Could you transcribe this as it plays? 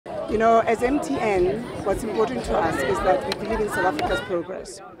You know, as MTN, what's important to us is that we believe in South Africa's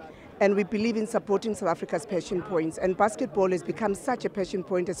progress and we believe in supporting South Africa's passion points. And basketball has become such a passion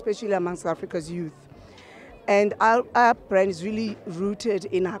point, especially among South Africa's youth. And our brand is really rooted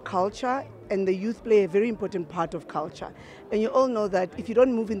in our culture, and the youth play a very important part of culture. And you all know that if you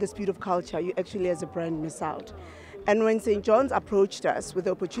don't move in the speed of culture, you actually as a brand miss out. And when St. John's approached us with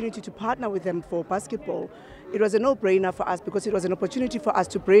the opportunity to partner with them for basketball, it was a no-brainer for us because it was an opportunity for us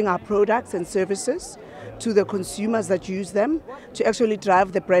to bring our products and services to the consumers that use them, to actually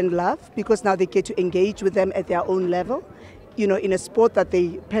drive the brand love, because now they get to engage with them at their own level, you know, in a sport that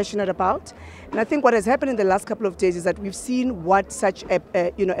they're passionate about. And I think what has happened in the last couple of days is that we've seen what such a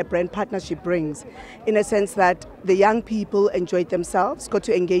brand partnership brings, in a sense that the young people enjoyed themselves, got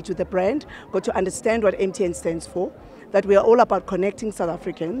to engage with the brand, got to understand what MTN stands for, that we are all about connecting South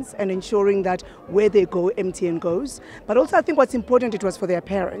Africans and ensuring that where they go, MTN goes. But also I think what's important, it was for their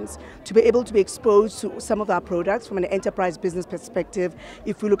parents to be able to be exposed to some of our products from an enterprise business perspective,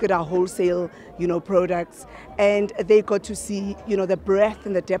 if we look at our wholesale, products, and they got to see, the breadth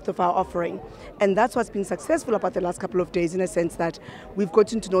and the depth of our offering. And that's what's been successful about the last couple of days, in a sense that we've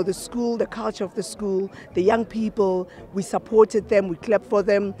gotten to know the school, the culture of the school, the young people. We supported them, we clapped for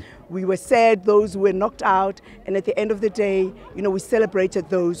them, we were sad those who were knocked out, and at the end of the day, we celebrated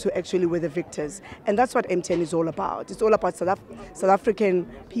those who actually were the victors. And that's what MTN is all about. It's all about South African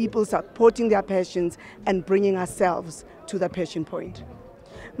people supporting their passions and bringing ourselves to the passion point.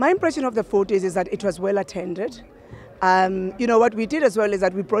 My impression of the 4 days is that it was well attended. What we did as well is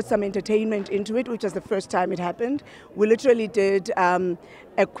that we brought some entertainment into it, which was the first time it happened. We literally did a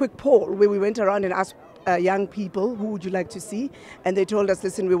quick poll where we went around and asked young people, who would you like to see? And they told us,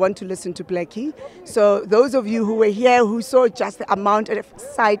 listen, we want to listen to Blackie. So those of you who were here, who saw just the amount of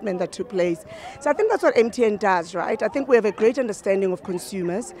excitement that took place. So I think that's what MTN does, right? I think we have a great understanding of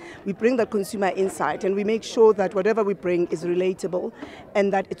consumers. We bring that consumer insight and we make sure that whatever we bring is relatable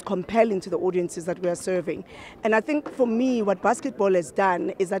and that it's compelling to the audiences that we are serving. And I think for me, what basketball has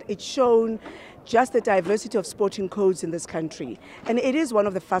done is that it's shown just the diversity of sporting codes in this country. And it is one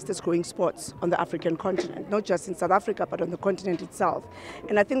of the fastest growing sports on the African continent, not just in South Africa, but on the continent itself.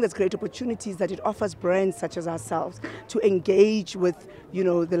 And I think there's great opportunities that it offers brands such as ourselves to engage with,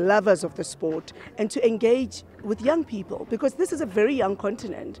 the lovers of the sport and to engage with young people, because this is a very young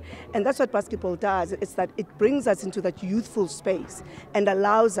continent. And that's what basketball does. It's that it brings us into that youthful space and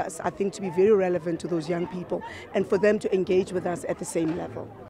allows us, I think, to be very relevant to those young people and for them to engage with us at the same level.